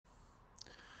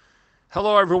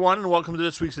Hello, everyone, and welcome to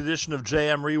this week's edition of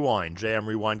JM Rewind. JM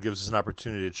Rewind gives us an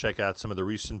opportunity to check out some of the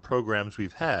recent programs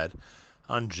we've had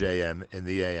on JM in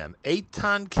the AM.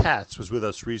 Eitan Katz was with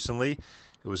us recently.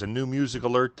 It was a new music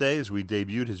alert day as we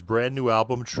debuted his brand new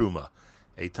album, Truma.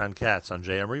 Eitan Katz on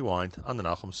JM Rewind on the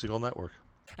Nachum Segal Network.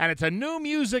 And it's a new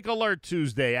music alert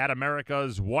Tuesday at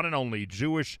America's one and only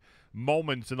Jewish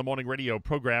Moments in the Morning radio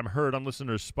program, heard on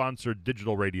listeners-sponsored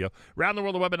digital radio. Around the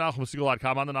world, the web at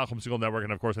NachumSegal.com, on the Nachum Segal Network,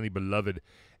 and, of course, on the beloved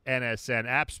NSN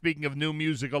app. Speaking of new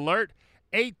music alert,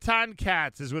 Eitan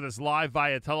Katz is with us live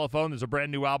via telephone. There's a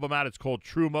brand new album out. It's called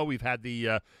Truma. We've had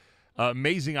the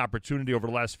amazing opportunity over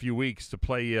the last few weeks to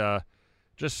play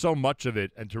just so much of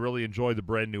it and to really enjoy the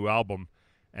brand new album.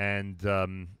 And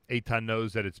Eitan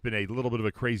knows that it's been a little bit of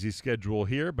a crazy schedule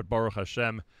here, but Baruch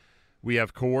Hashem, we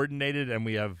have coordinated and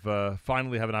we have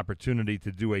finally have an opportunity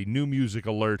to do a new music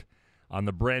alert on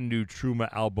the brand new Truma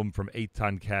album from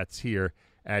Eitan Katz here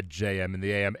at JM in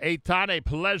the AM. Eitan, a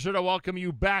pleasure to welcome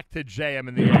you back to JM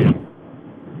in the AM.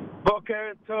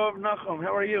 Boker Tov, Nachum.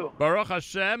 How are you? Baruch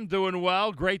Hashem, doing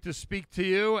well. Great to speak to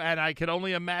you, and I can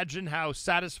only imagine how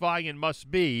satisfying it must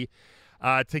be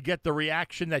to get the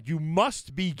reaction that you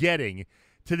must be getting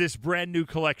to this brand new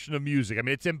collection of music. I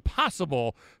mean, it's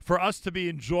impossible for us to be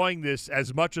enjoying this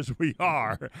as much as we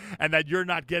are and that you're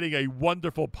not getting a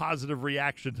wonderful, positive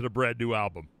reaction to the brand new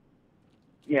album.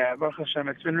 Yeah, Baruch Hashem.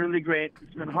 It's been really great.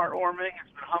 It's been heartwarming.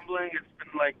 It's been humbling. It's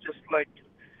been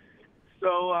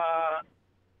so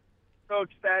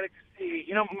ecstatic to see.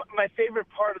 You know, my favorite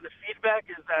part of the feedback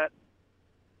is that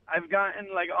I've gotten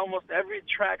almost every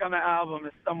track on the album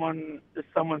is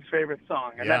someone's favorite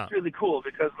song, and that's really cool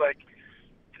because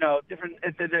different.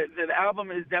 The album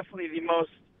is definitely the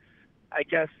most, I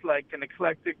guess, an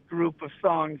eclectic group of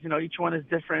songs. You know, each one is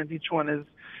different. Each one is,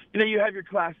 you have your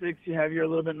classics, you have your a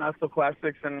little bit not so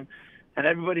classics, and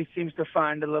everybody seems to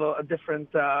find a different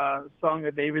song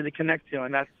that they really connect to,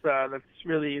 and that's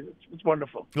really it's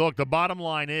wonderful. Look, the bottom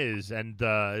line is, and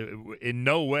in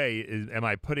no way am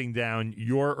I putting down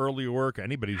your earlier work,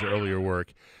 anybody's earlier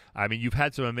work. I mean, you've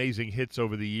had some amazing hits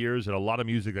over the years and a lot of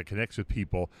music that connects with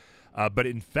people. But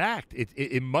in fact,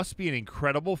 it must be an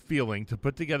incredible feeling to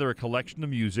put together a collection of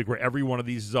music where every one of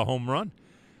these is a home run.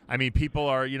 I mean, people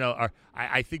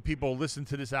I think people listen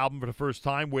to this album for the first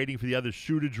time, waiting for the other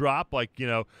shoe to drop. What's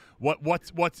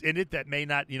in it that may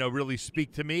not, really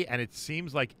speak to me. And it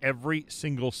seems like every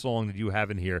single song that you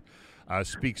have in here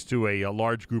speaks to a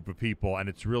large group of people, and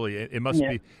it's really it must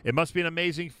be an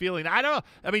amazing feeling. I don't know.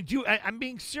 I mean, I'm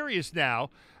being serious now,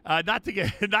 not to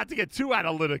get too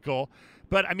analytical.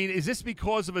 But, I mean, is this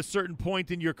because of a certain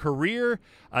point in your career?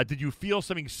 Did you feel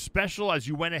something special as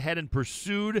you went ahead and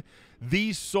pursued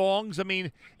these songs? I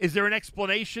mean, is there an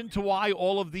explanation to why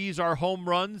all of these are home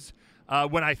runs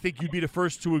when I think you'd be the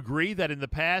first to agree that in the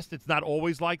past it's not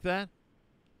always like that?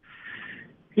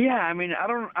 Yeah, I mean, I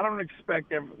don't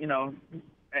expect it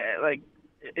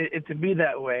to be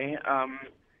that way.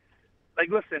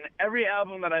 Listen, every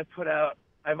album that I put out,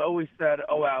 I've always said,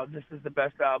 "Oh wow, this is the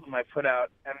best album I put out,"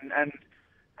 and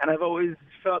I've always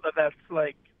felt that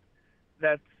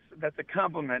that's a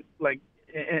compliment,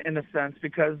 in a sense,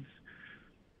 because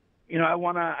I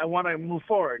wanna move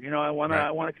forward. I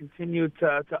wanna continue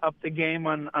to up the game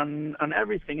on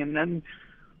everything, and then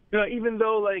even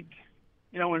though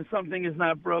when something is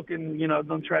not broken,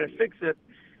 don't try to fix it.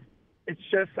 It's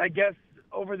just, I guess,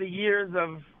 over the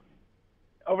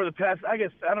past, I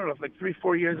guess, I don't know,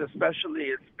 3-4 years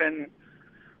especially,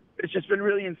 it's just been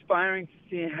really inspiring to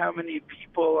see how many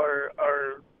people are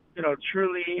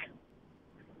truly,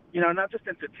 not just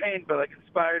entertained, but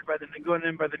inspired by the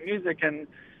nigunim, by the music. And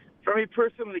for me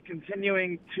personally,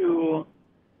 continuing to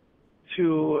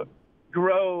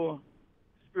grow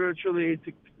spiritually,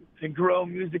 to grow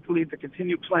musically, to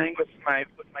continue playing with my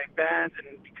band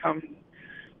and become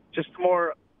just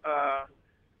more,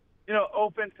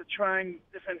 open to trying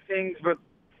different things, but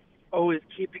always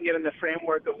keeping it in the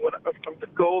framework of the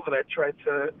goal that I try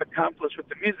to accomplish with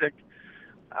the music.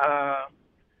 I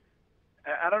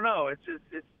don't know. It's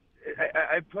just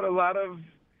I put a lot of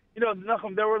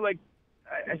Nachum. There were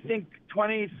I think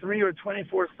 23 or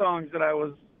 24 songs that I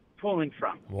was pulling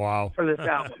from. Wow. For this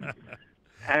album,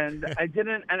 and I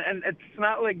didn't. And it's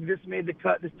not like this made the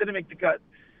cut. This didn't make the cut.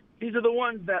 These are the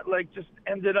ones that just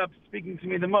ended up speaking to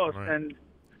me the most, right. And.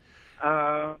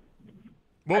 I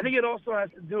think it also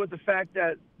has to do with the fact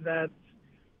that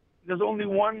there's only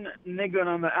one nigun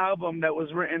on the album that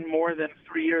was written more than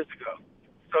 3 years ago.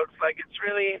 So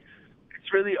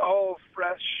it's really all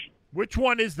fresh. Which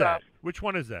one is that? Stuff. Which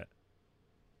one is that?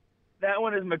 That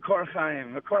one is Mekor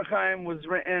Chaim. Mekor Chaim was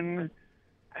written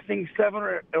I think 7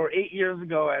 or 8 years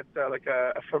ago at like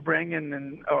a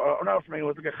Farbrengen or not Farbrengen, it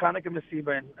was like a Hanukkah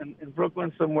Masiba in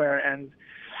Brooklyn somewhere, and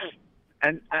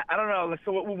I don't know.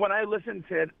 So when I listen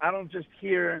to it, I don't just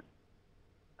hear.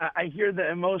 I hear the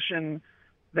emotion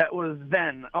that was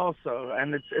then also,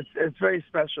 and it's very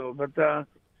special. But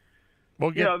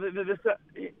we'll get, go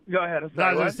ahead. I was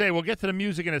going to say we'll get to the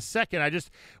music in a second.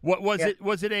 What was it?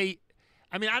 Was it a?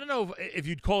 I mean, I don't know if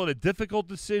you'd call it a difficult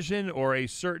decision or a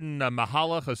certain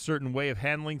mahalach, a certain way of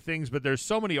handling things, but there's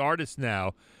so many artists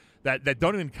now that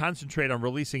don't even concentrate on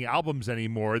releasing albums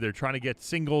anymore. They're trying to get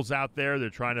singles out there. They're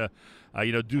trying to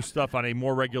do stuff on a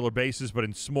more regular basis, but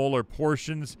in smaller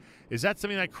portions. Is that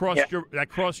something that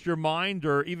crossed your mind,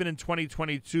 or even in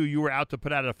 2022 you were out to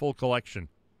put out a full collection?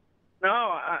 No,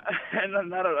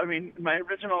 I mean, my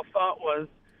original thought was,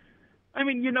 I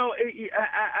mean, as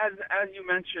you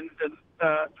mentioned,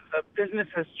 the business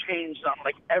has changed on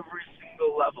like every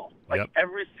single level,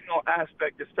 every single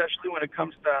aspect, especially when it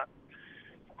comes to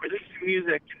releasing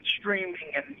music and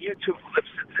streaming and YouTube clips.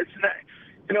 It's not,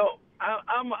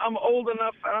 I'm old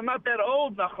enough, and I'm not that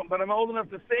old, Nachum, but I'm old enough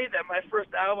to say that my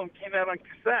first album came out on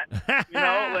cassette.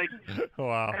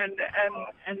 Wow.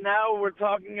 And now we're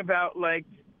talking about like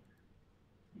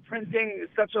printing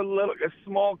such a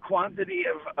small quantity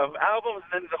of albums,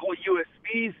 and then the whole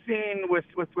USB scene with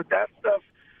that stuff.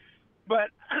 But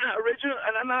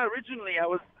originally, I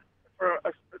was for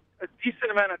a decent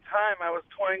amount of time, I was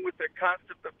toying with the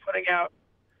concept of putting out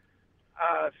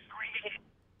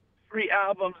three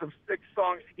albums of 6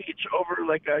 songs each over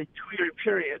like a 2-year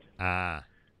period. And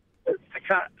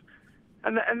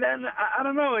then I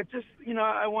don't know. It just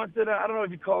I wanted. I don't know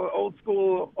if you call it old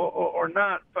school or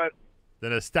not, but the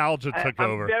nostalgia took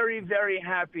over. I'm very, very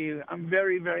happy. I'm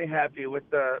very, very happy with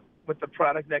the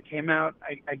product that came out.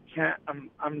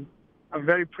 I'm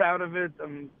very proud of it.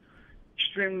 I'm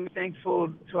extremely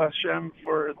thankful to Hashem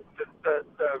for the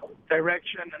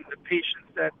direction and the patience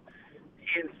that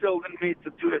He instilled in me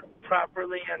to do it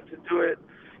properly and to do it.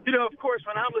 Of course,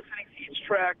 when I'm listening to each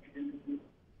track,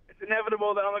 it's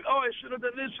inevitable that I'm like, oh, I should have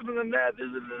done this, should have done that.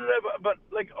 But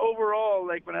like overall,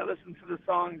 like when I listen to the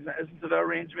songs, I listen to the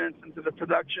arrangements and to the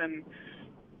production,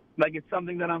 like it's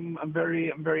something that I'm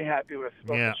very happy with.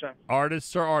 Yeah,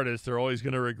 artists are artists. They're always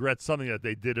going to regret something that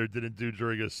they did or didn't do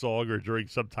during a song or during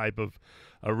some type of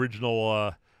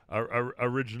original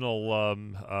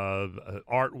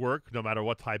artwork, no matter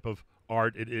what type of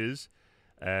art it is.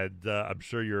 And I'm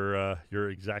sure you're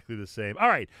exactly the same. All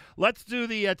right, let's do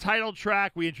the title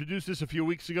track. We introduced this a few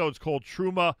weeks ago. It's called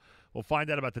Truma. We'll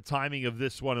find out about the timing of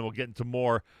this one, and we'll get into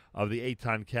more of the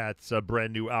Eitan Katz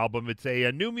brand new album. It's a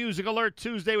new Music Alert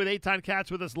Tuesday with Eitan Katz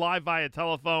with us live via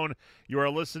telephone. You are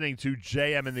listening to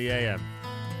JM in the AM.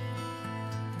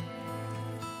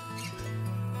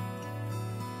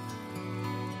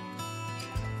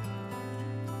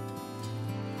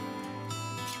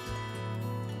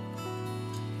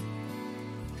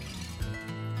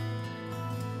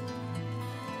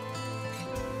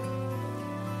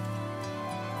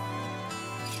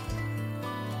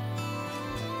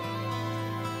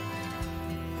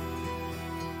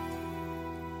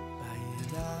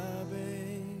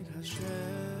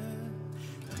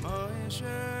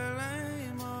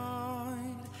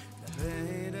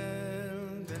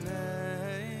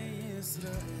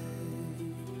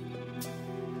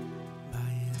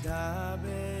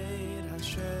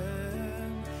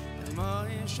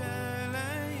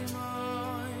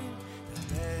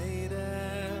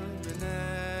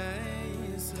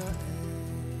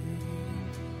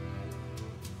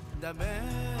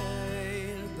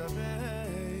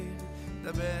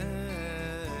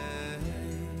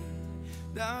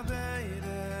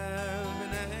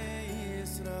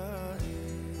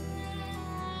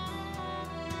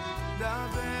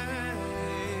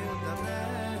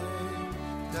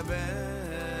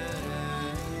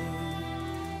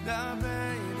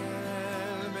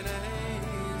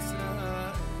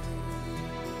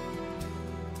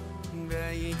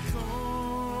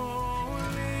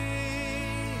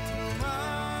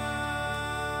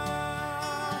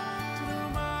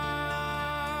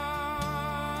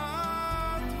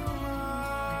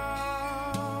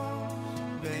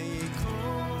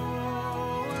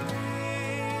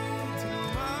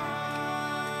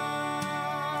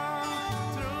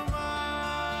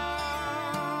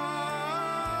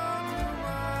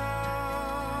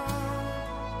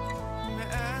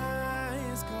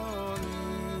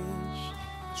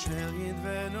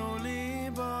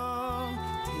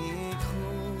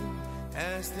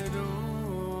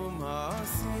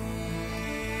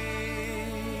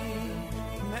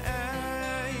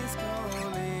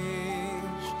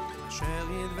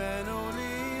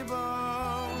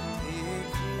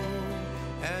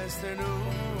 Esther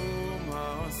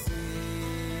Numasi.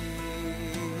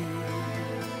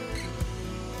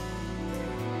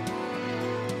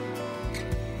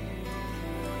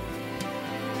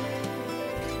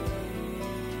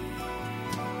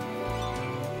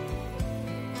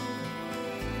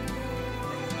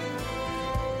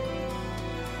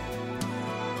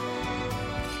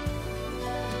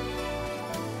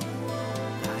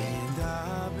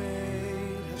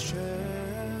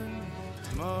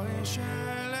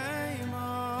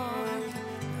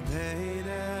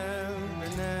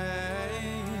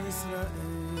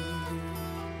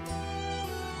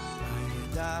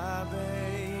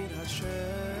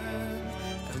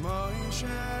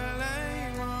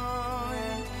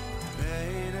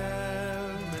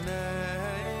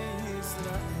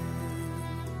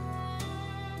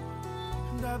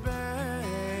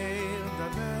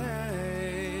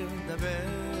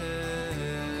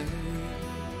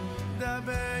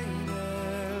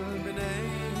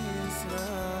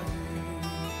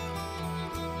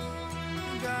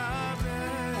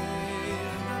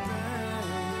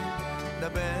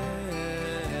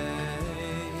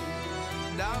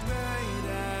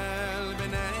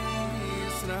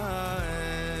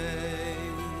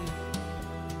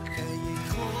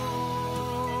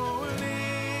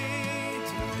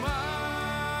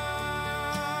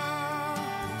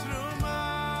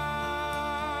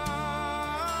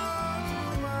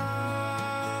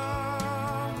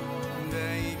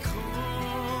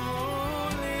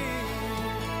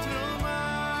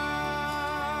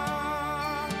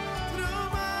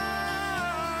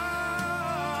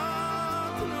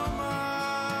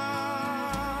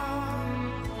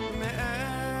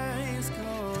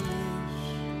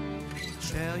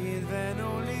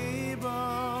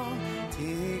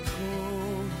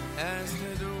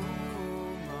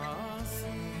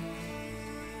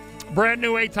 Brand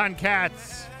new Eitan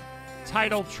Katz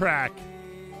title track.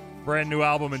 Brand new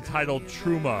album entitled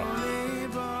Truma.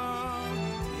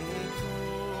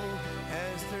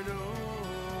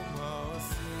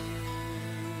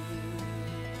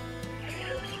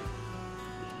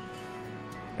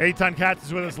 Eitan Katz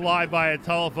is with us live via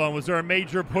telephone. Was there a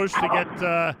major push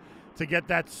to get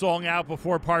that song out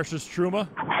before Parshas Truma?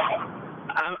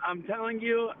 I'm telling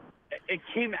you, it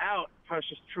came out,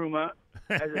 Parshas Truma,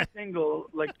 as a single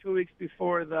like 2 weeks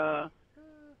before the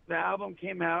album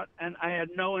came out, and I had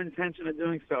no intention of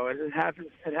doing so. It happened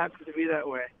to be that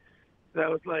way. That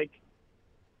was like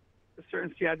a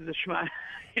certain siyata d'shmaya.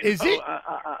 Is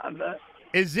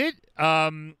it?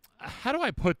 How do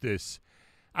I put this?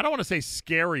 I don't want to say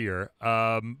scarier,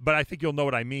 but I think you'll know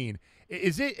what I mean.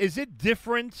 Is it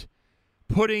different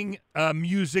putting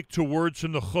music to words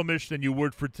from the Chumash than you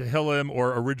would for Tehillim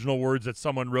or original words that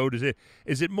someone wrote? Is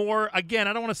it more? Again,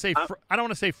 I don't want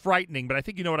to say frightening, but I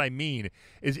think you know what I mean.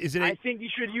 Is it? I think you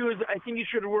should use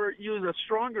use a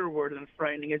stronger word than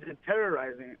frightening. Is it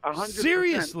terrorizing? 100%.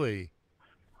 Seriously.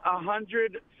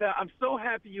 100. I'm so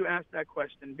happy you asked that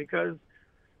question because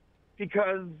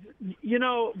you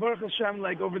know, Baruch Hashem,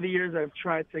 like over the years, I've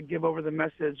tried to give over the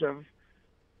message of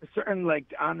a certain like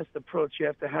honest approach you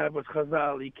have to have with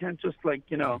Chazal. You can't just like,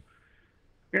 you know,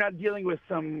 you're not dealing with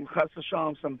some Chas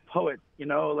v'shalom, some poet, you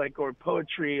know, like, or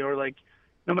poetry, or like,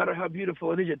 no matter how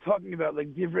beautiful it is, you're talking about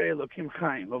like Divrei Elokim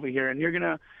Chaim over here, and you're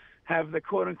gonna have the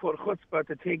quote unquote chutzpah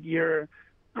to take your,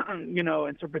 you know,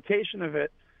 interpretation of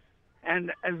it.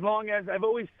 And as long as I've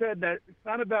always said that it's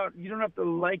not about, you don't have to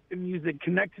like the music,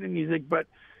 connect to the music, but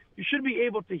you should be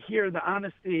able to hear the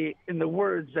honesty in the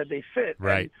words that they fit.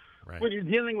 Right. And right. when you're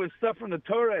dealing with stuff from the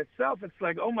Torah itself, it's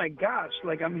like, oh my gosh,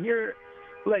 like I'm here,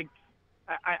 like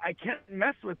I can't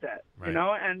mess with that, right. you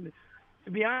know? And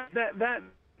to be honest, that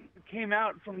came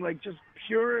out from like just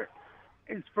pure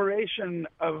inspiration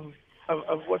of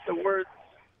what the words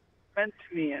meant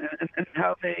to me and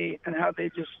how they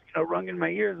just, you know, rung in my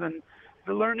ears, and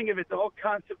the learning of it, the whole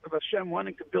concept of Hashem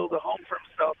wanting to build a home for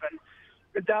himself, and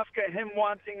the dafka, him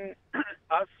wanting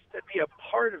us to be a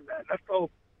part of that.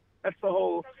 That's the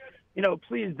whole, you know,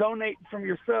 please donate from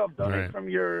yourself, donate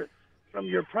right. from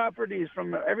your properties,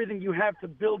 from everything you have to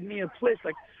build me a place.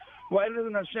 Like, why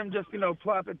doesn't Hashem just, you know,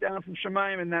 plop it down from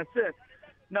Shemayim and that's it?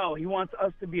 No, he wants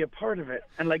us to be a part of it.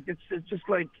 And like, it's just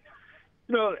like,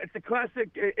 you know, it's a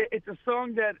classic. It's a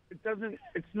song that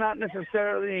it's not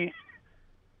necessarily,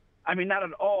 I mean, not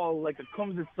at all like a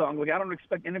Kumzit song. Like, I don't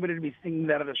expect anybody to be singing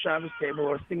that at a Shabbos table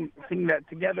or sing that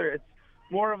together. It's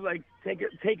more of like, take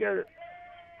a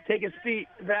seat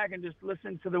back and just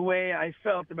listen to the way I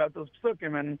felt about those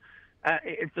psukim. And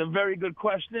it's a very good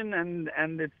question,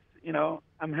 and it's, you know,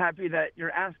 I'm happy that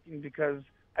you're asking, because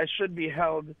I should be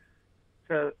held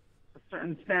to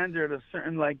certain standard, a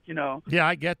certain Yeah,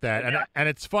 I get that, and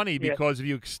it's funny Yeah. because if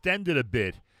you extend it a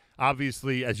bit,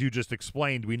 obviously, as you just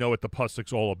explained, we know what the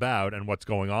Puslik's all about and what's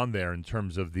going on there in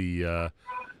terms of the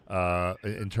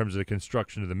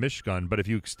construction of the Mishkan. But if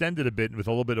you extend it a bit with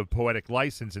a little bit of poetic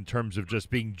license in terms of just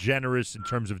being generous, in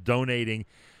terms of donating,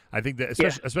 I think that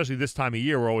especially this time of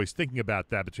year, we're always thinking about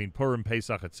that between Purim,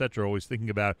 Pesach, etc. Always thinking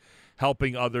about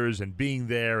helping others and being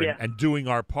there and doing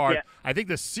our part. Yeah. I think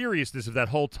the seriousness of that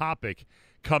whole topic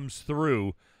comes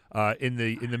through in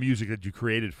the music that you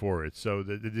created for it. So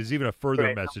there's even a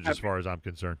further message as far as I'm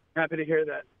concerned. Happy to hear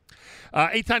that.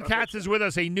 Eitan Katz is with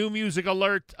us. A new music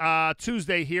alert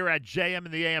Tuesday here at JM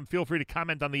in the AM. Feel free to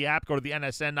comment on the app. Go to the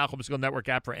NSN, Nachum Segal Network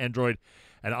app for Android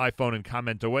and iPhone and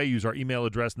comment away. Use our email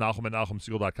address,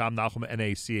 Nachum@NachumSegal.com, Nachum,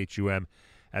 Nachum,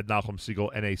 at Nachum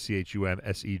Segal,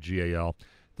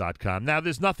 NachumSegal.com. Now,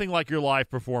 there's nothing like your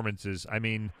live performances. I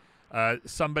mean,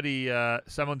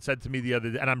 someone said to me the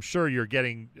other day, and I'm sure you're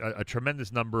getting a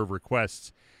tremendous number of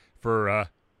requests for,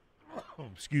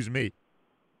 excuse me,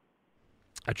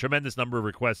 a tremendous number of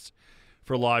requests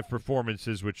for live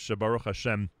performances, which Baruch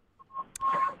Hashem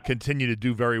continue to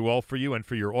do very well for you and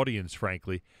for your audience,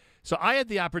 frankly. So I had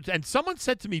the opportunity, and someone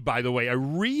said to me, by the way, a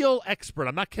real expert,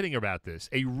 I'm not kidding about this,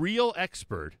 a real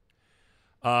expert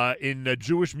in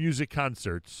Jewish music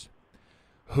concerts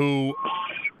who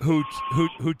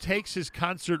takes his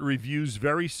concert reviews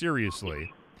very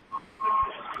seriously,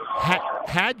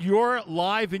 had your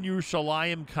Live in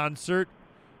Yerushalayim concert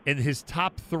in his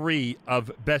top 3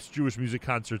 of best Jewish music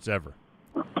concerts ever.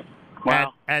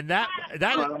 Wow. And that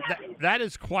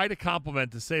is quite a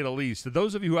compliment, to say the least. To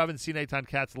those of you who haven't seen Eitan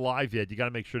Katz live yet, you got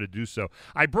to make sure to do so.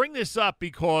 I bring this up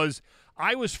because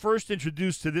I was first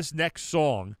introduced to this next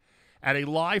song at a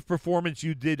live performance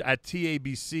you did at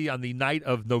TABC on the night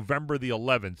of November the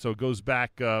 11th. So it goes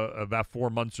back about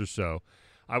 4 months or so.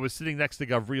 I was sitting next to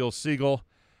Gavriel Segal,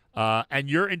 and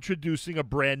you're introducing a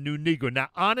brand new nigun. Now,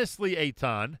 honestly,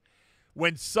 Eitan,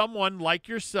 when someone like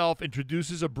yourself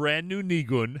introduces a brand new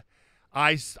nigun,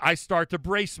 I start to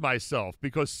brace myself,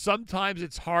 because sometimes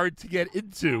it's hard to get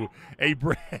into a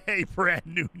brand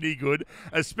new nigun,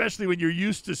 especially when you're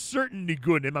used to certain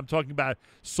nigunim. I'm talking about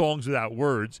songs without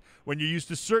words. When you're used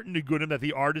to certain nigunim that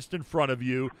the artist in front of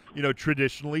you,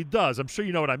 traditionally does. I'm sure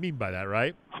you know what I mean by that,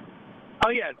 right?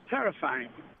 Oh yeah, it's terrifying.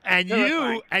 And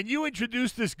you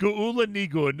introduced this Geula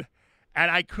nigun,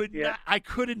 and I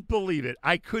couldn't believe it.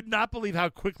 I could not believe how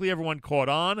quickly everyone caught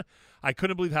on. I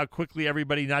couldn't believe how quickly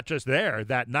everybody, not just there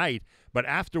that night, but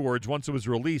afterwards, once it was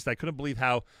released, I couldn't believe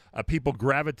how people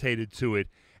gravitated to it.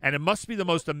 And it must be the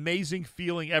most amazing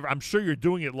feeling ever. I'm sure you're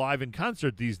doing it live in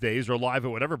concert these days, or live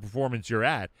at whatever performance you're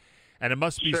at. And it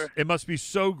must be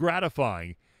so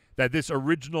gratifying that this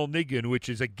original nigun, which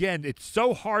is, again, it's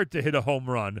so hard to hit a home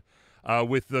run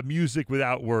with the music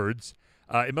without words.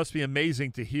 It must be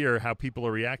amazing to hear how people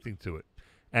are reacting to it.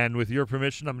 And with your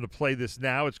permission, I'm going to play this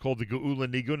now. It's called the Geula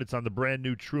Nigun. It's on the brand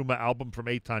new Truma album from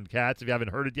Eitan Katz. If you haven't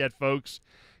heard it yet, folks,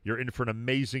 you're in for an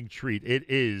amazing treat. It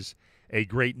is a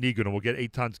great nigun, and we'll get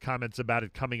Eitan's comments about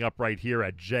it coming up right here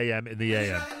at JM in the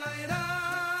AM.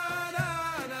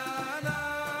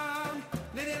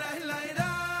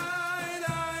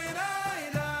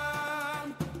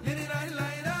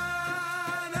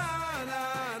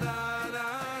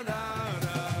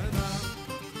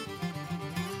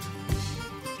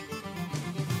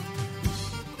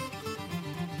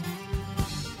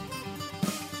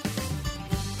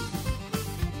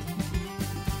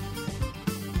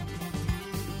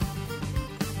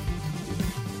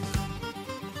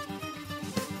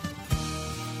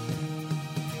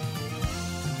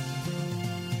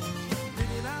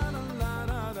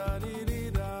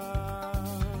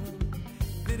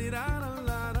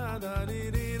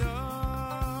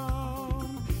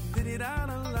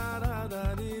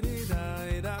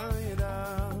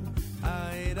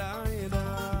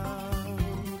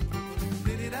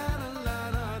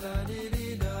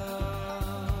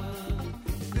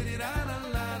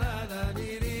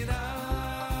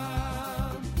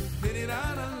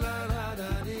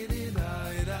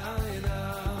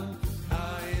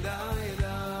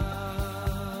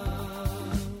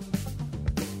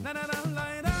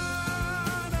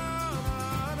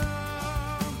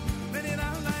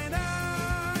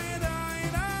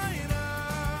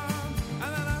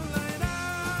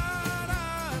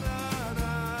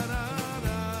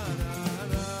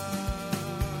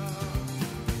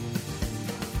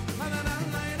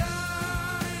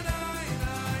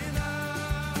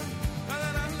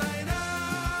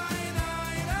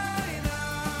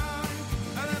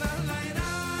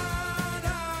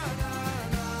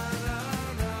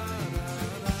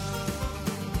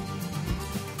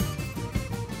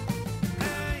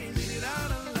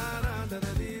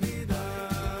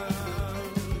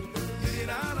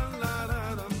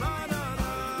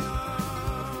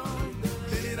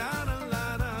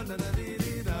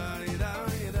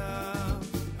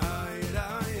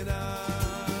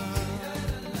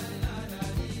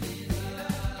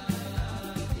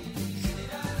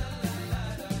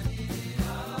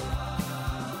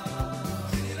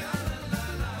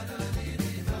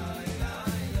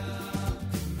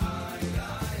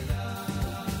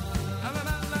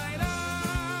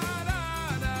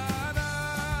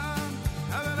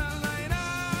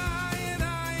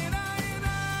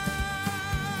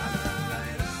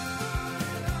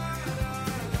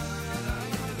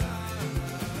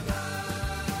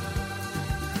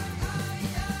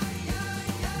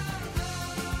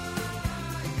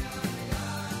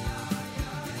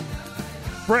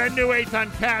 Brand new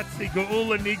Eitan Katz, the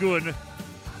Geula Nigun.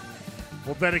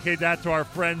 We'll dedicate that to our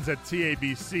friends at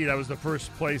TABC. That was the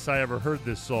first place I ever heard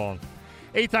this song.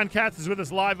 Eitan Katz is with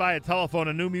us live via telephone.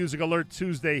 A new music alert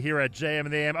Tuesday here at JM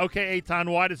and the AM. Okay, Eitan,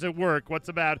 why does it work? What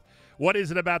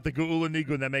is it about the Geula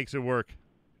Nigun that makes it work?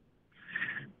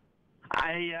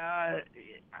 I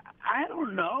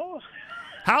don't know.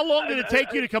 How long did it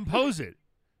take you to compose it?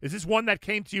 Is this one that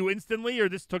came to you instantly, or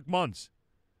this took months?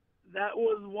 That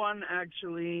was one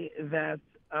actually that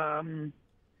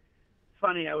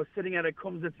funny. I was sitting at a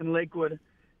Kumsitz in Lakewood,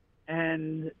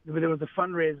 and there was a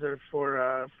fundraiser for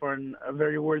a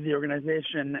very worthy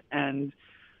organization, and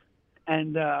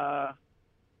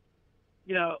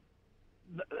you know,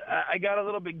 I got a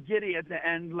little bit giddy at the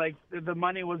end. Like the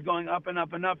money was going up and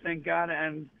up and up, thank God.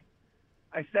 And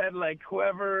I said, like,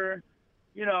 whoever,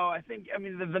 you know, I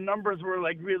mean, the numbers were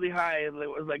like really high. It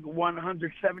was like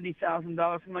 $170,000,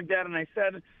 something like that. And I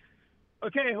said,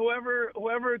 okay,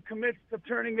 whoever commits to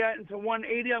turning that into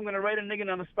 180, I'm going to write a niggin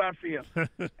on the spot for you.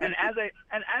 and as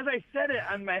I said it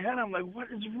in my head, I'm like, what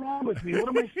is wrong with me? What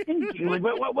am I thinking? Like,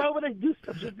 why would I do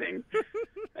such a thing?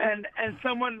 And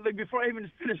someone, like, before I even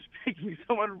finished speaking,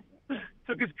 someone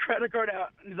took his credit card out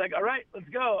and he's like, all right, let's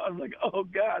go. I was like, oh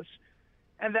gosh.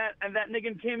 And that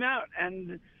niggin came out.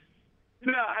 And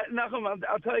you know, Nachum,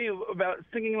 I'll tell you about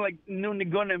singing like new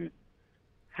nigunim.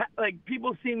 Like,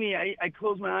 people see me, I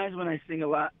close my eyes when I sing a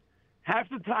lot. Half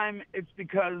the time it's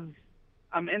because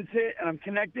I'm into it and I'm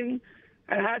connecting,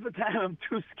 and half the time I'm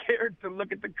too scared to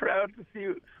look at the crowd to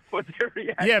see what their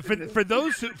reaction is.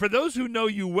 For those who know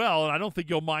you well, and I don't think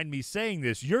you'll mind me saying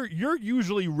this, you're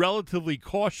usually relatively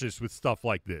cautious with stuff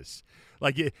like this.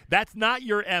 Like, that's not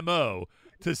your MO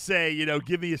to say, you know,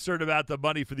 give me a certain amount of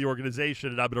money for the organization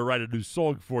and I'm going to write a new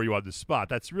song for you on the spot.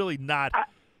 That's really not...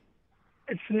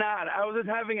 It's not. I was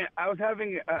having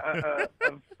a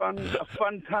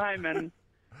fun time, and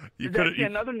there's actually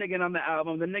another niggin on the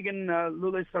album. The niggin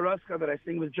Lule Saraska that I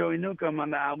sing with Joey Newcomb on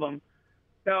the album.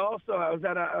 Now, also, I was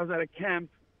at a camp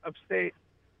upstate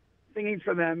singing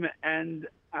for them, and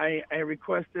I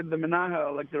requested the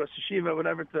menahel, like the Rosh Hashiva,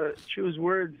 whatever, to choose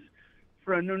words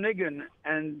for a new niggin,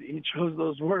 and he chose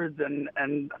those words, and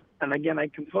again I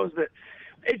composed it.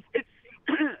 It's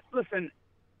listen.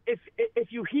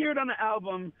 If you hear it on the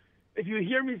album, if you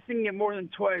hear me singing it more than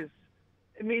twice,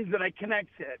 it means that I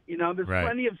connect to it. You know, there's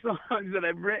plenty of songs that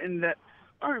I've written that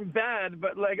aren't bad,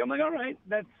 but like I'm like, all right,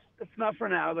 that's not for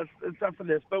now. That's not for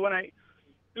this. But when I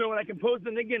compose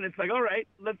the niggin, it's like, all right,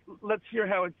 let's hear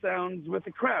how it sounds with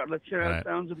the crowd. Let's hear how it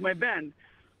sounds with my band.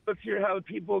 Let's hear how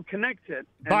people connect it.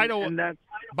 By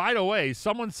the way,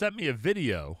 someone sent me a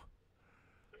video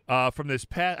from this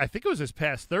past. I think it was this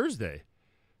past Thursday.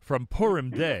 From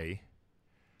Purim Day.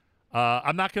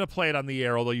 I'm not going to play it on the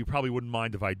air, although you probably wouldn't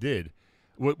mind if I did.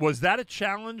 Was that a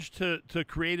challenge to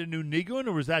create a new nigun,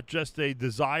 or was that just a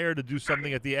desire to do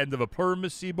something at the end of a Purim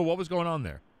Masiba? What was going on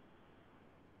there?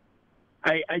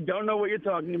 I don't know what you're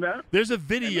talking about. There's a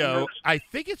video, I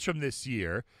think it's from this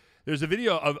year. There's a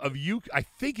video of you, I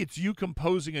think it's you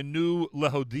composing a new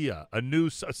Lehodia,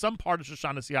 some part of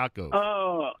Shoshanas Yaakov.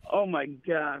 Oh my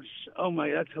gosh.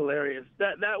 That's hilarious.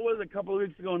 That was a couple of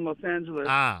weeks ago in Los Angeles.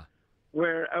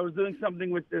 Where I was doing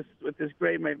something with this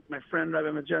great, my friend Rabbi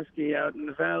Majeski out in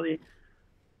the valley.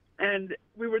 And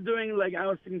we were doing, like, I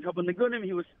was singing a couple of nigunim,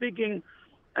 he was speaking,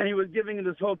 and he was giving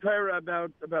this whole Torah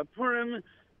about Purim,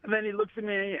 and then he looks at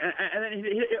me, and then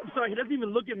he doesn't even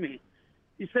look at me.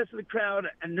 He says to the crowd,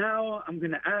 and now I'm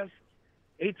going to ask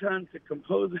Eitan to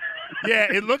compose. Yeah,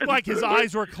 it looked like his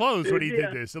eyes were closed when he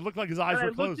did this. It looked like his eyes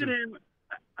were closed.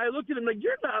 I looked at him like,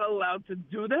 you're not allowed to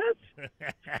do that.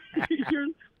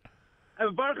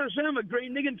 Baruch Hashem, a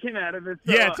great niggin came out of it.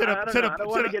 So yeah, I don't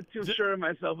want to get too sure of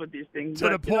myself with these things. To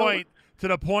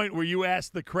the point where you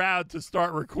asked the crowd to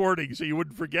start recording so you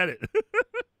wouldn't forget it.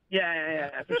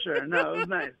 Yeah, for sure. No, it was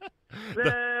nice.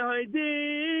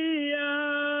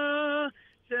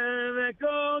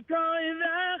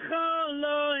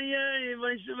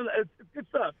 It's good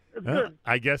stuff. It's good.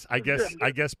 I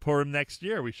guess Purim next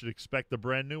year we should expect a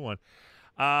brand new one.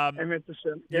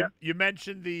 You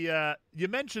mentioned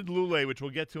Lule, which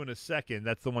we'll get to in a second.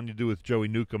 That's the one you do with Joey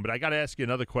Newcomb. But I got to ask you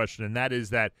another question, and that is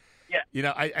that, you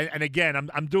know,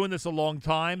 I'm doing this a long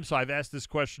time, so I've asked this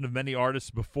question of many artists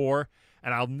before,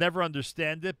 and I'll never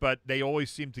understand it, but they always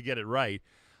seem to get it right.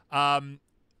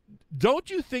 Don't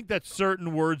you think that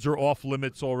certain words are off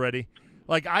limits already?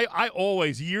 Like I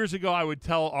always years ago I would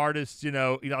tell artists,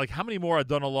 like how many more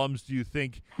Adon alums do you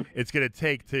think it's going to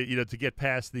take to to get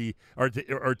past the or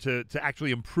to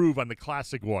actually improve on the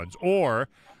classic ones? Or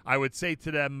I would say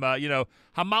to them,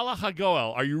 Hamalach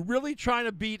HaGoel, are you really trying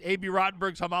to beat A.B.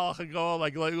 Rottenberg's Hamalach HaGoel?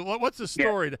 Like what's the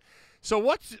story? Yeah. So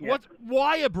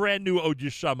why a brand new Od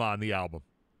Yeshama on the album?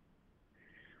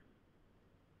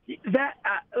 That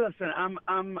listen,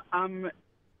 I'm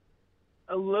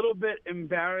a little bit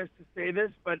embarrassed to say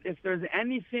this, but if there's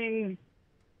any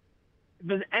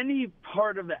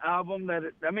part of the album that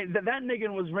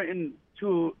niggin was written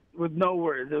with no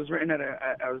words. It was written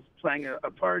I was playing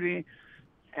a party,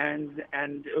 and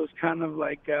it was kind of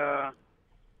like I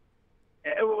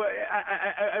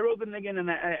wrote the niggin and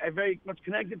I very much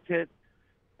connected to it,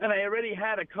 and I already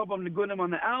had a couple of nigunim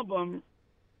on the album,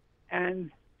 and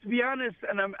to be honest,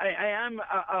 and I'm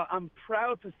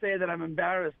proud to say that I'm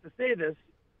embarrassed to say this,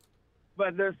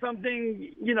 but there's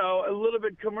something a little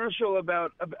bit commercial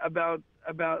about it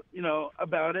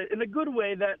in a good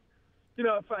way that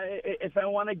if I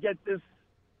want to get this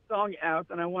song out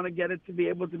and I want to get it to be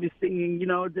able to be singing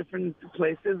different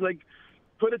places, like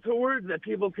put it to words that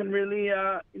people can really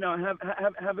have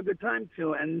a good time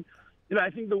to. And I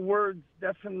think the words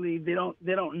definitely they don't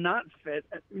not fit.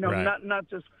 Right. Not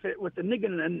just fit with the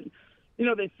niggin, and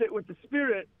they fit with the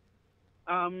spirit.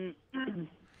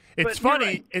 It's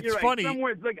funny. It's right. funny. Some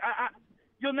words like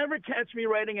you'll never catch me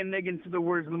writing a niggin to the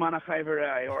words L'man Achai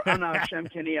V'Rei or Ana Hashem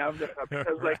Keni Avdecha,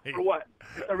 because like for what?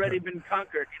 It's already been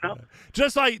conquered.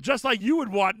 Just like you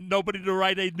would want nobody to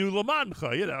write a new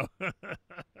Lamancha,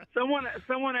 Someone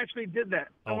actually did that.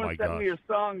 Oh my Someone sent me a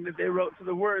song that they wrote to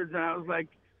the words, and I was like,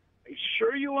 are you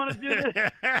sure you want to do this?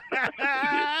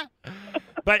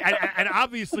 But and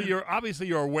obviously you're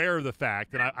aware of the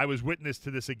fact, and I was witness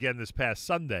to this again this past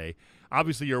Sunday.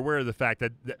 Obviously, you're aware of the fact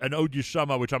that an Od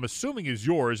Yeshama, which I'm assuming is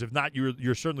yours, if not,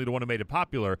 you're certainly the one who made it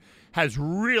popular, has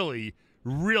really,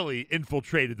 really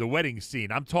infiltrated the wedding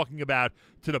scene. I'm talking about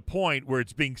to the point where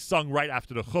it's being sung right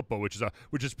after the chuppah, which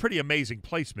is pretty amazing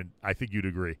placement. I think you'd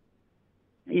agree.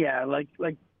 Yeah, like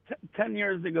 10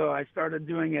 years ago, I started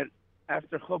doing it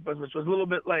after chuppahs, which was a little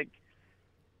bit like,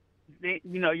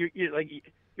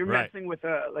 you're right. messing with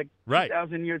a right.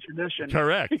 2,000-year tradition.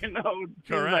 Correct.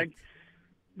 Correct.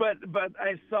 But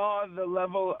I saw the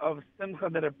level of simcha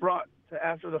that it brought to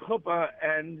after the chuppah,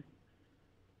 and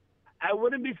I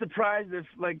wouldn't be surprised if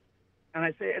and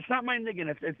I say it's not my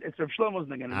niggin, it's Rav Shlomo's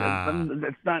niggin.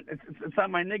 It's not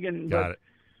my niggin. Got it.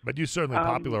 But you certainly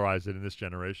popularized it in this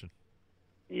generation.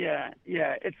 Yeah.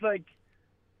 It's like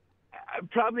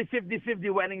probably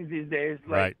 50-50 weddings these days.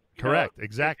 Right. Correct.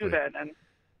 Exactly. Do that. And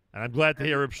I'm glad to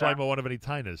hear Reb Shlomo one of any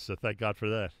tainas, so thank God for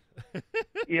that.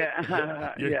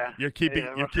 Yeah. You're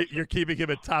keeping him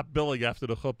at top billing after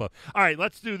the chuppah. All right,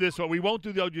 let's do this one. We won't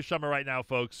do the Od Yeshama right now,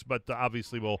 folks, but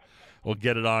obviously we'll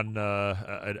get it on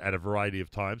at a variety of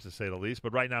times, to say the least.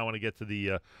 But right now I want to get to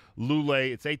the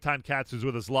Lule. It's Eitan Katz who's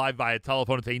with us live via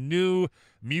telephone. It's a new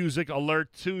Music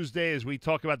Alert Tuesday as we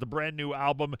talk about the brand new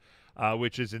album,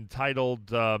 which is entitled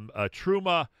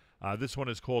Truma. This one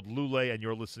is called Lule, and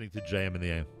you're listening to JM in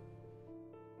the AM.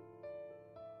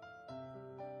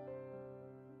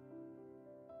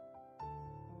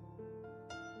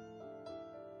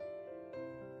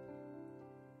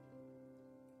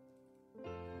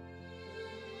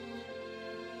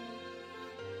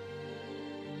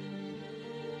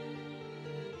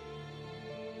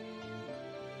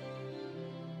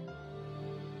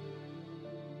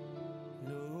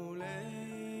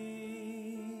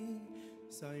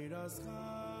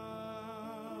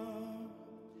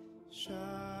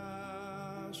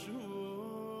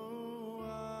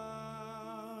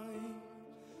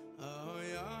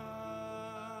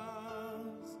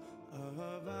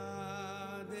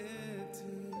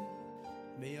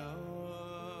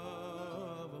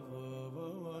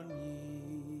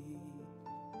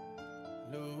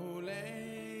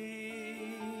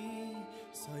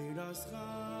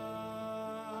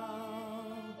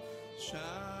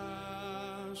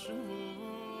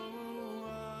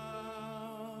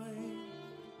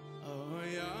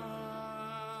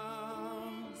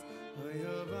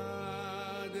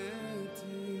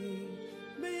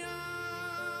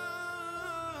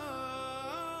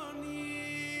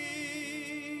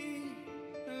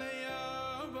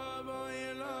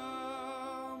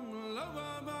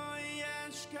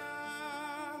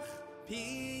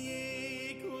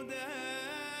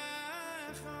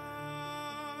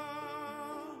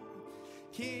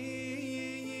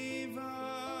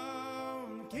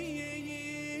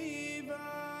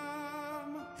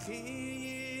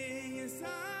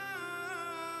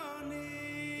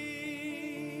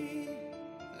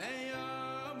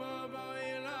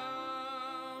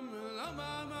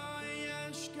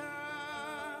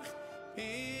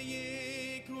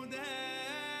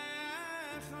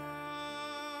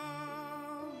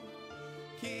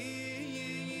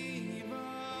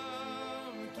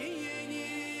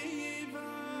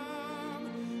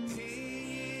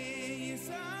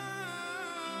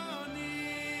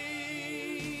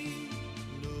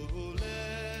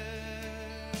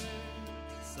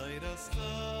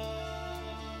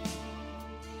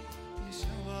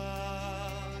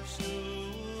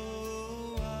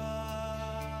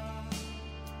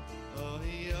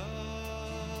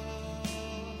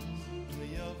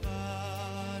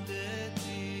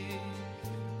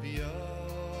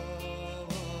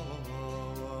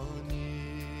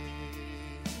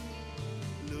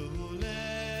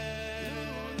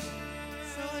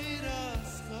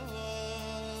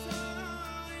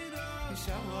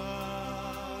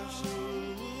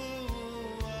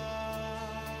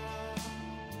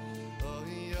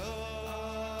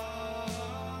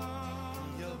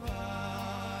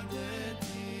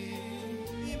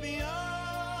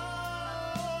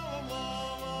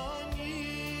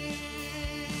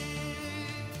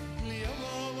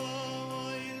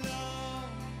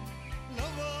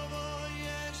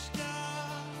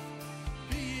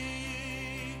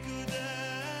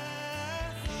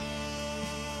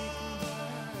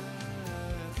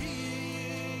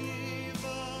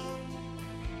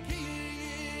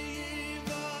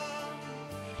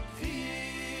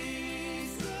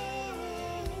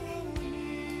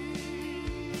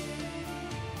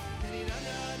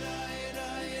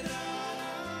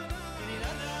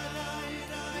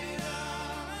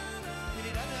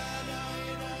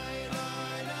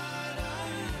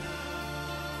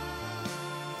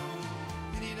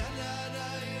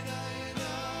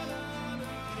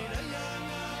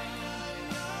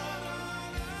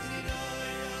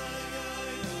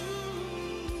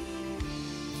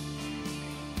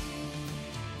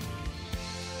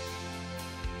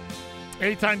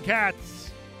 Eitan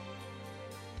Katz,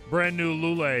 brand new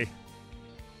Lule.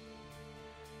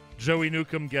 Joey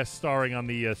Newcomb guest starring on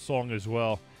the song as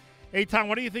well. Eitan,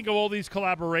 what do you think of all these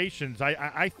collaborations?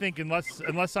 I think,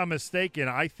 unless I'm mistaken,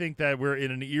 I think that we're in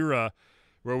an era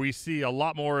where we see a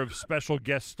lot more of special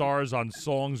guest stars on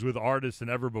songs with artists than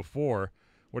ever before.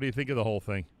 What do you think of the whole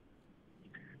thing?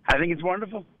 I think it's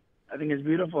wonderful. I think it's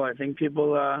beautiful. I think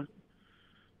people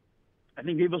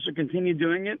should continue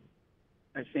doing it.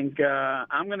 I think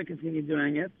I'm going to continue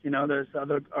doing it. You know, there's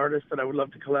other artists that I would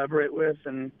love to collaborate with,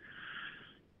 and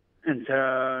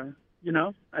you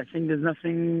know, I think there's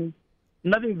nothing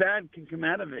bad can come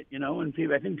out of it. You know, and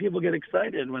I think people get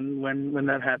excited when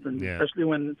that happens, especially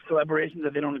when it's collaborations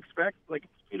that they don't expect. Like,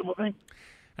 it's a beautiful thing.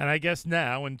 And I guess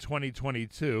now in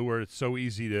 2022, where it's so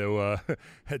easy to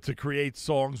to create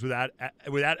songs without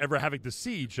ever having to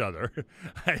see each other,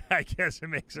 I guess it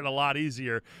makes it a lot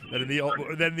easier than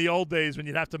in the old days when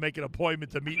you'd have to make an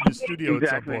appointment to meet in the studio at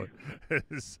some point.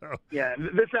 So. Yeah,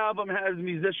 this album has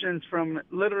musicians from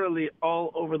literally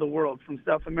all over the world, from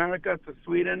South America to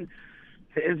Sweden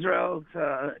to Israel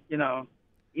to, you know,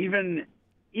 even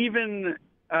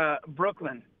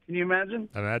Brooklyn. Can you imagine?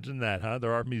 Imagine that, huh?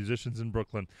 There are musicians in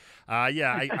Brooklyn.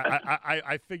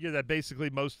 I figure that basically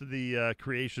most of the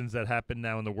creations that happen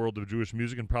now in the world of Jewish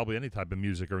music, and probably any type of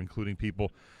music, are including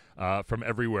people from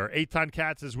everywhere. Eitan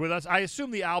Katz is with us. I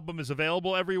assume the album is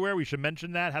available everywhere. We should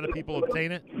mention that. How do people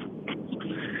obtain it?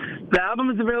 The album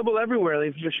is available everywhere.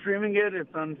 If you're streaming it,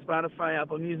 it's on Spotify,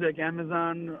 Apple Music,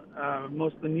 Amazon.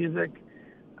 Most of the music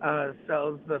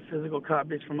sells the physical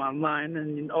copies from online,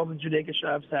 and all the Judaica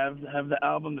shops have the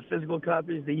album, the physical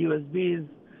copies, the USBs.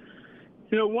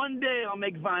 You know, one day I'll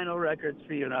make vinyl records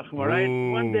for you, Nachum, all right?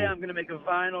 One day I'm going to make a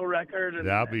vinyl record.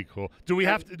 That'd be cool. Do we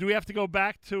have to go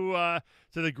back to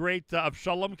the great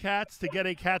Avshalom Katz to get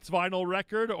a Katz vinyl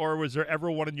record, or was there ever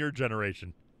one in your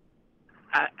generation?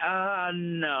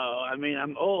 No. I mean,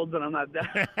 I'm old, but I'm not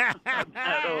that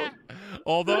old.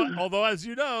 Although, as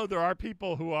you know, there are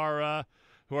people who are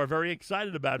very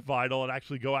excited about vinyl and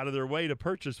actually go out of their way to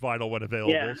purchase vinyl when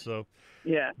available. Yeah. So,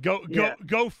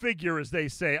 go figure, as they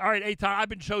say. All right, Eitan, I've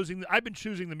been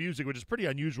choosing the music, which is pretty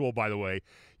unusual, by the way.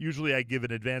 Usually, I give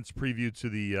an advanced preview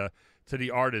to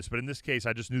the artist, but in this case,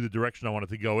 I just knew the direction I wanted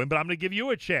to go in. But I'm going to give you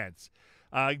a chance.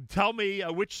 Tell me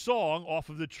which song off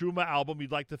of the Truma album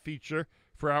you'd like to feature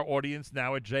for our audience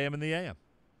now at JM and the AM.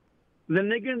 The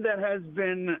niggin that has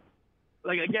been.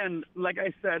 Like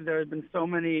I said, there have been so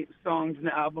many songs in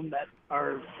the album that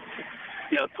are,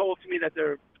 you know, told to me that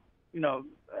they're, you know,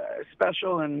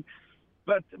 special.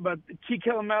 But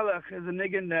Kikel Melech is a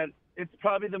niggin that it's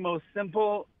probably the most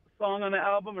simple song on the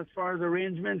album as far as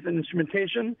arrangements and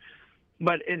instrumentation,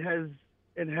 but it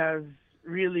has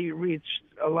really reached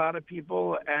a lot of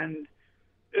people, and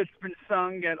it's been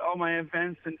sung at all my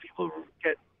events, and people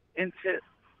get into it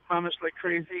almost like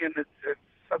crazy, and it's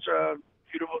such a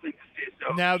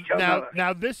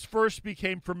Now, this first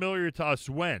became familiar to us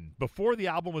when? Before the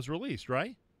album was released,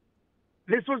 right?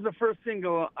 This was the first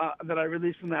single that I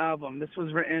released from the album. This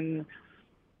was written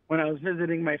when I was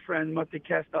visiting my friend Moti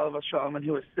Kestel Shalom, and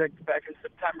he was sick back in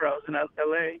September. I was in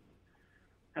L.A.,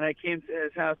 and I came to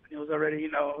his house, and he was already,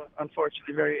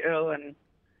 unfortunately very ill, and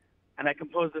I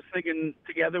composed this thing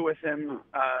together with him,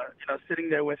 sitting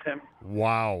there with him.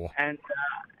 Wow. And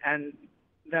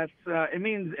that's it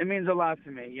means a lot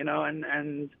to me, so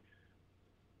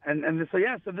this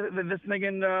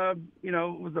niggin,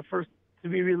 was the first to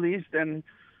be released, and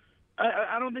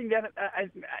I don't think that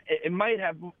it might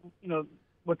have,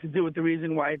 what to do with the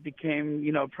reason why it became,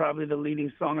 probably the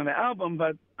leading song on the album,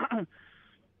 but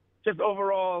just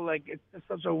overall, like, it's just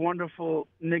such a wonderful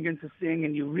niggin to sing,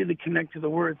 and you really connect to the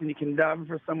words, and you can daven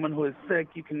for someone who is sick.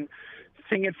 You can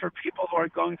sing it for people who are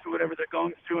going through whatever they're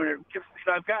going through, and it gives,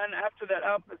 I've gotten after that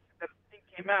album, that thing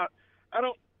came out. I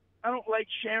don't like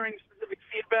sharing specific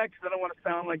feedback because I don't want to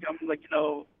sound like I'm like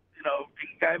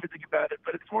being gaivadik about it,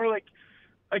 but it's more like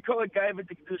I call it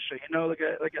gaivadik dusha, like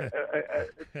a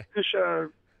dusha,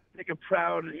 like a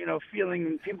proud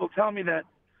feeling. People tell me that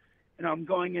I'm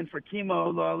going in for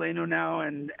chemo, lo aleinu now,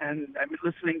 and I've been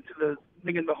listening to the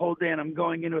niggin the whole day, and I'm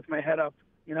going in with my head up,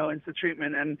 into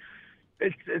treatment, and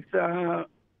it's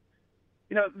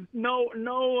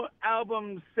no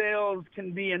album sales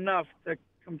can be enough to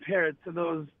compare it to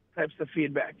those types of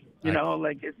feedback.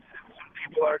 Like it's when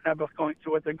people are never going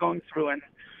through what they're going through, and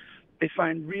they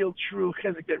find real, true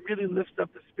chizuk that really lifts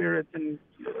up the spirit and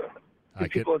give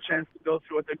people a chance to go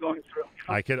through what they're going through.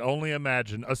 I can only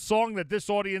imagine. A song that this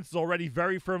audience is already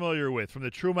very familiar with from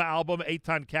the Truma album,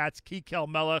 Eitan Katz, Kikel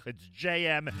Melech. It's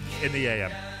JM in the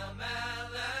AM.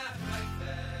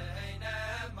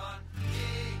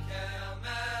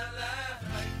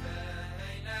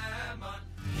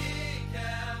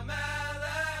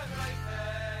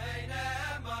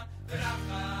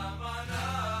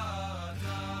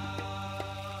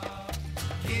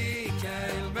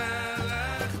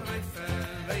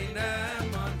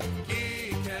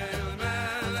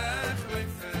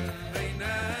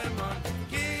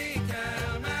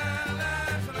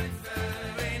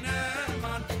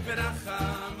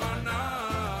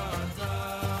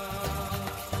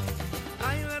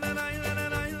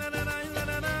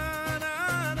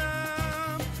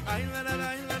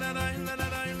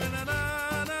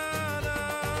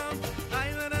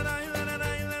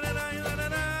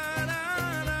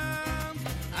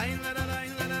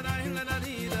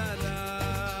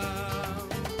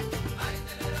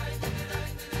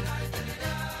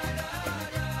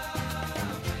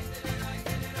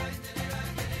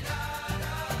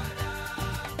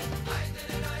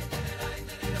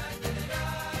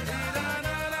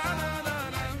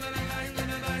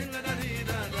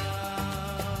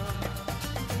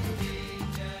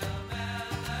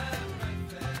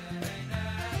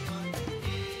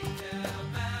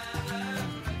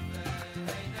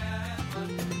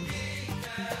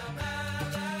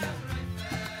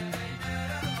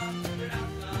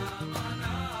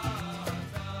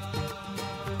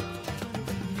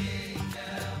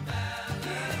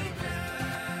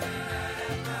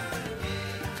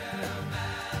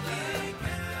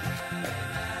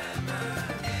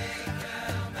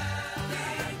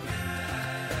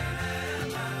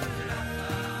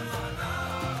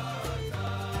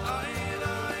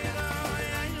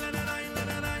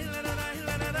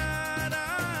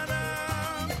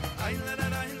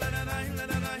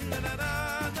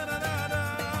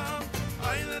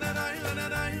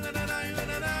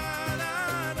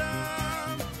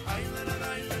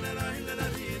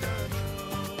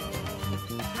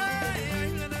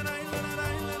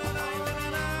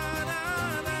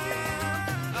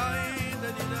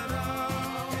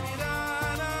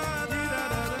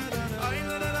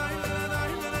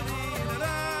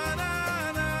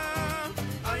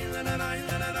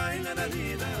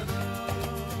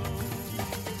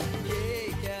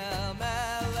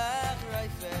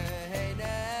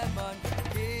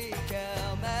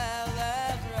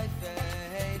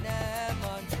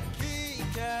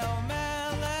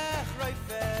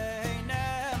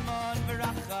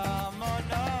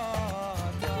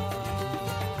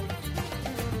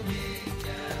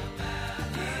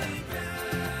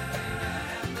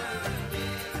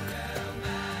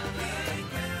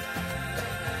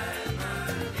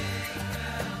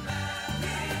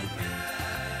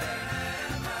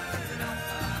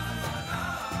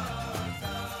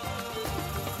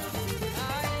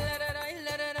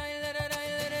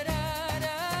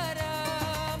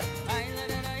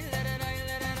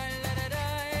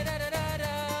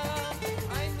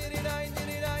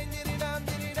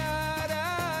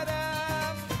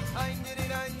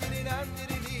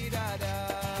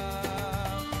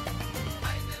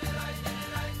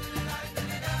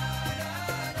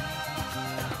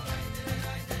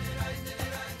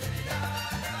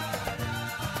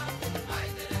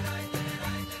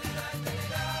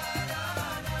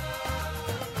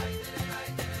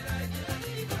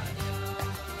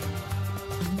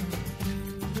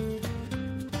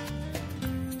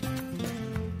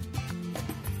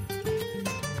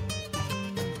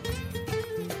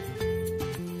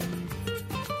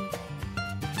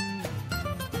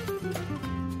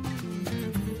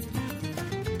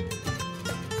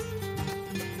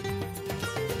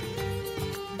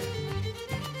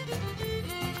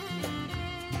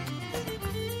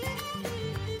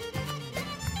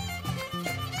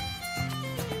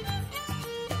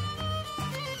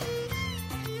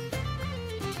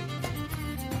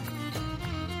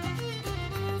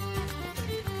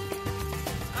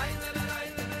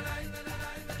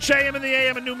 JM in the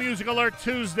AM, a new music alert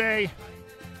Tuesday.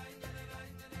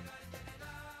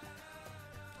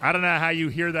 I don't know how you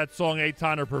hear that song,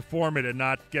 Eitan, or perform it and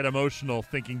not get emotional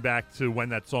thinking back to when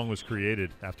that song was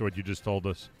created after what you just told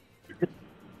us.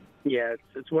 Yeah,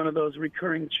 it's one of those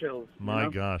recurring chills. My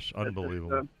gosh,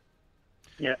 unbelievable.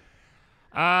 Yeah.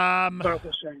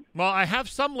 Well, I have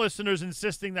some listeners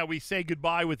insisting that we say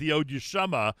goodbye with the Od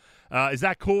Yeshama. Is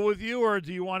that cool with you, or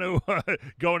do you want to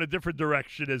go in a different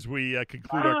direction as we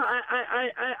conclude our...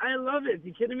 I love it.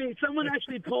 You kidding me? Someone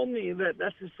actually told me that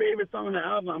that's his favorite song on the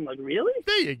album. I'm like, really?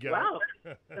 There you go. Wow.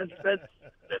 That's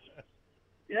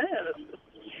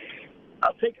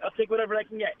I'll take whatever I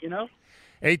can get, you know?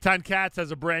 Eitan Katz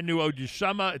has a brand new Od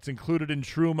Yeshama. It's included in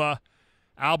Truma.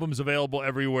 Album's available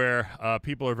everywhere.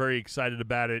 People are very excited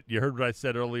about it. You heard what I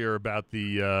said earlier about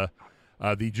the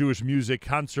Jewish music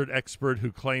concert expert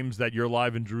who claims that Your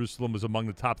Live in Jerusalem was among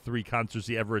the top 3 concerts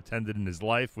he ever attended in his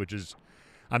life, which is,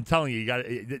 I'm telling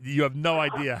you, you have no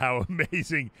idea how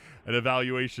amazing an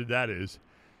evaluation that is.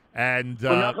 And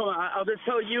I'll just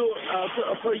tell you,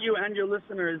 I'll tell you and your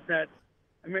listeners that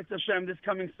Amir Hashem, this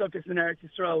coming Sukkot in Eretz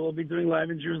Yisrael, we'll be doing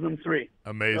Live in Jerusalem 3.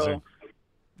 Amazing.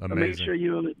 So make sure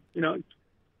you know.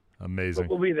 Amazing.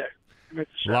 We'll be there.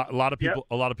 A lot of people.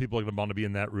 A lot of people are going to want to be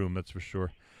in that room. That's for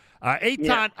sure.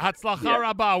 Eitan, Hatzlacha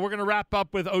Rabbah. We're going to wrap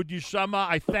up with Od Yeshama.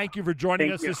 I thank you for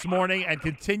joining us this morning and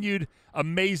continued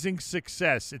amazing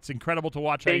success. It's incredible to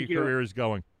watch how your career is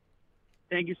going.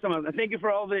 Thank you so much. And thank you for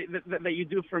all that you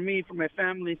do for me, for my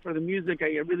family, for the music. I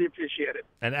really appreciate it.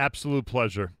 An absolute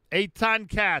pleasure. Eitan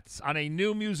Katz on a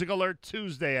new Music Alert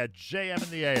Tuesday at JM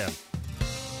in the AM.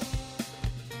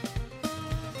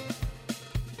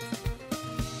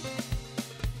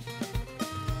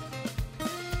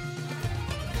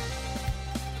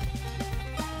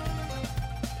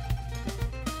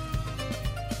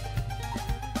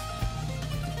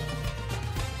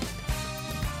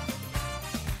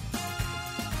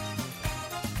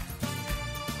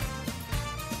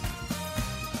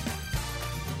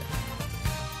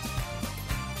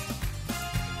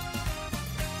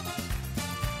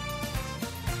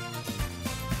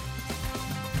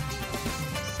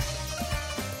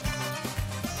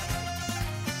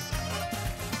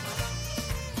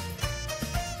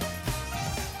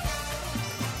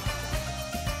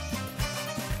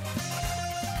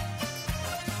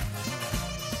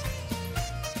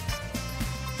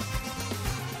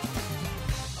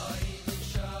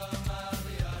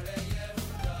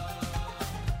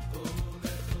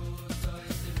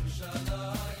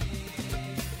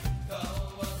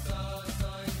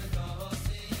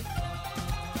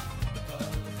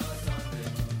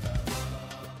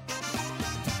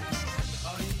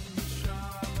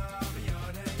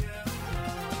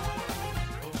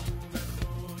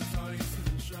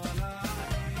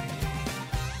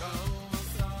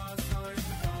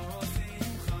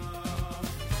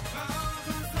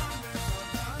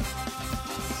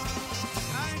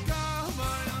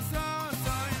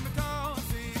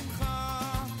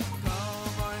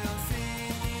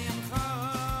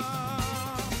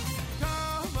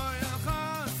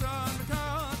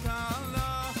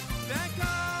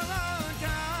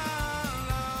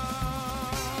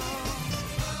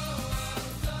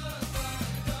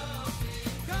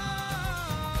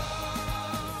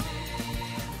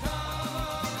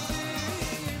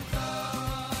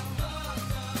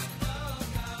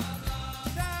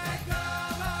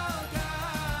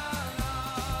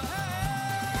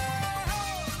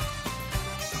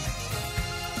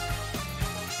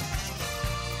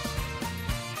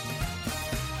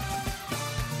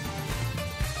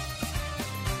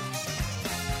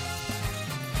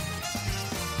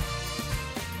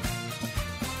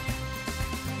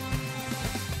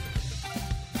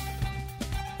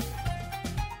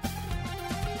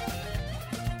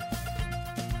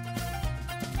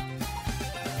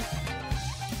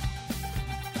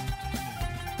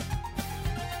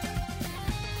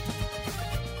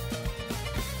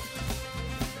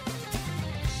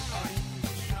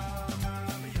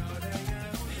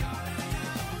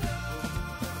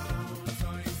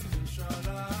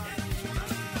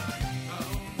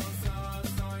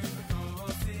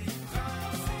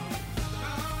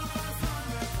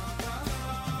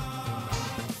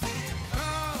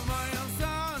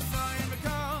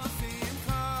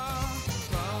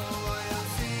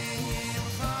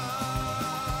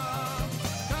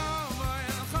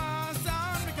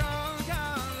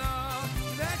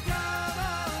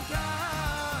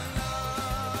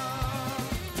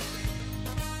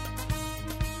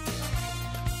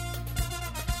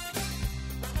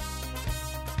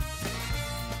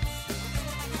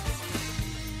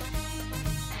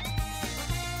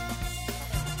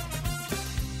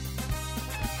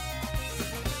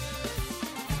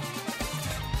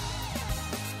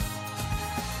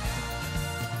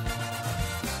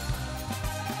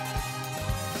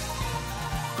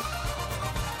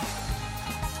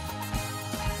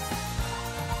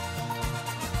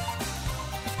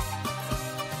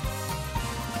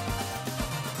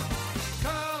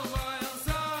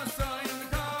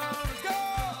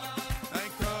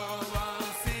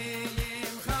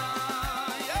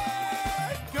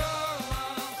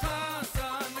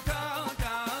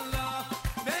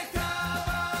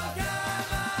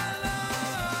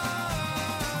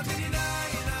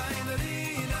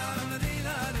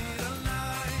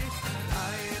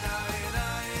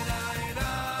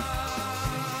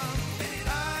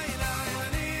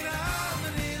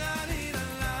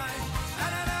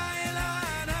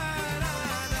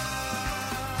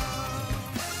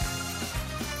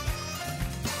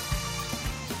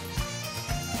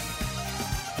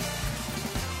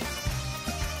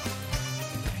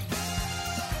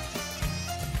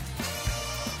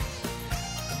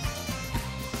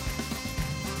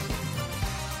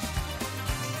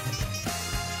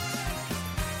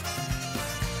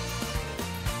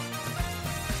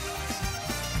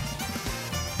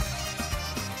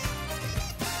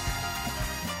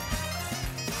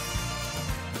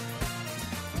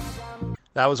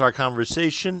 That was our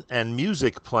conversation and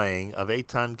music playing of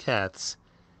Eitan Katz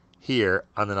here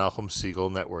on the Nachum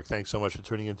Segal Network. Thanks so much for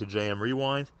tuning in to JM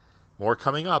Rewind. More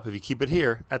coming up if you keep it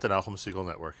here at the Nachum Segal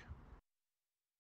Network.